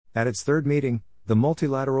At its third meeting, the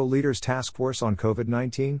Multilateral Leaders Task Force on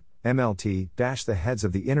COVID-19, MLT, the heads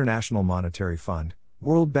of the International Monetary Fund,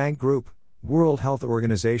 World Bank Group, World Health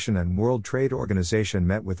Organization and World Trade Organization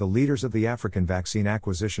met with the leaders of the African Vaccine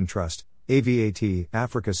Acquisition Trust, AVAT,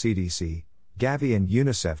 Africa CDC, Gavi and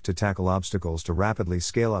UNICEF to tackle obstacles to rapidly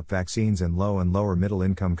scale up vaccines in low and lower middle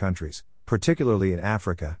income countries, particularly in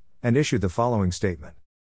Africa, and issued the following statement.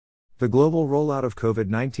 The global rollout of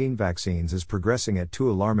COVID-19 vaccines is progressing at two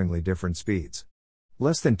alarmingly different speeds.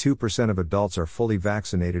 Less than 2% of adults are fully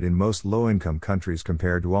vaccinated in most low-income countries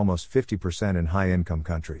compared to almost 50% in high-income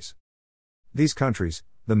countries. These countries,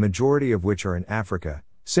 the majority of which are in Africa,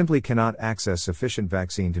 simply cannot access sufficient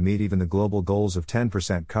vaccine to meet even the global goals of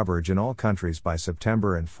 10% coverage in all countries by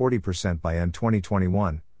September and 40% by end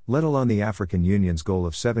 2021, let alone the African Union's goal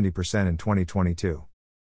of 70% in 2022.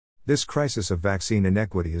 This crisis of vaccine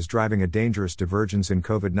inequity is driving a dangerous divergence in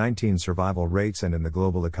COVID-19 survival rates and in the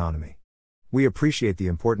global economy. We appreciate the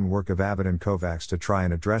important work of AVID and COVAX to try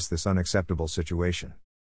and address this unacceptable situation.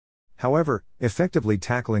 However, effectively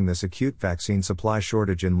tackling this acute vaccine supply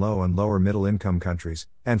shortage in low and lower middle income countries,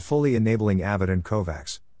 and fully enabling AVID and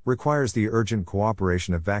COVAX, requires the urgent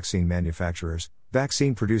cooperation of vaccine manufacturers,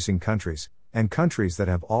 vaccine producing countries, and countries that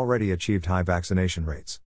have already achieved high vaccination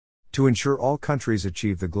rates. To ensure all countries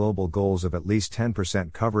achieve the global goals of at least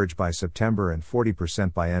 10% coverage by September and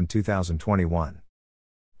 40% by end 2021.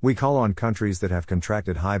 We call on countries that have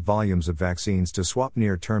contracted high volumes of vaccines to swap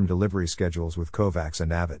near-term delivery schedules with COVAX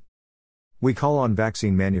and AVID. We call on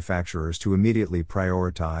vaccine manufacturers to immediately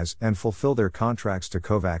prioritize and fulfill their contracts to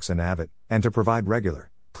COVAX and AVID, and to provide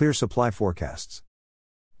regular, clear supply forecasts.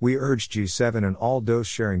 We urge G7 and all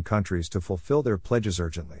dose-sharing countries to fulfill their pledges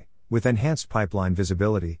urgently, with enhanced pipeline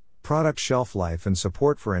visibility, product shelf life and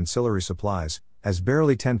support for ancillary supplies, as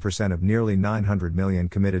barely 10% of nearly 900 million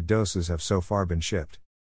committed doses have so far been shipped.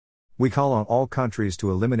 We call on all countries to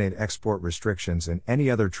eliminate export restrictions and any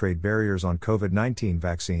other trade barriers on COVID-19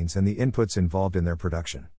 vaccines and the inputs involved in their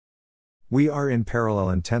production. We are in parallel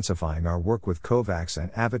intensifying our work with COVAX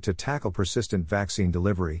and AVID to tackle persistent vaccine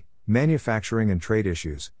delivery, manufacturing and trade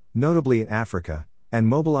issues, notably in Africa, and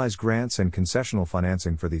mobilize grants and concessional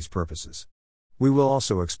financing for these purposes. We will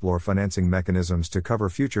also explore financing mechanisms to cover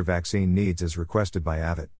future vaccine needs as requested by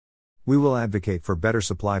AVID. We will advocate for better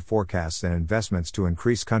supply forecasts and investments to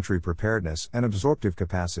increase country preparedness and absorptive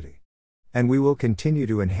capacity. And we will continue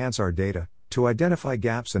to enhance our data, to identify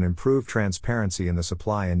gaps and improve transparency in the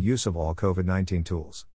supply and use of all COVID-19 tools.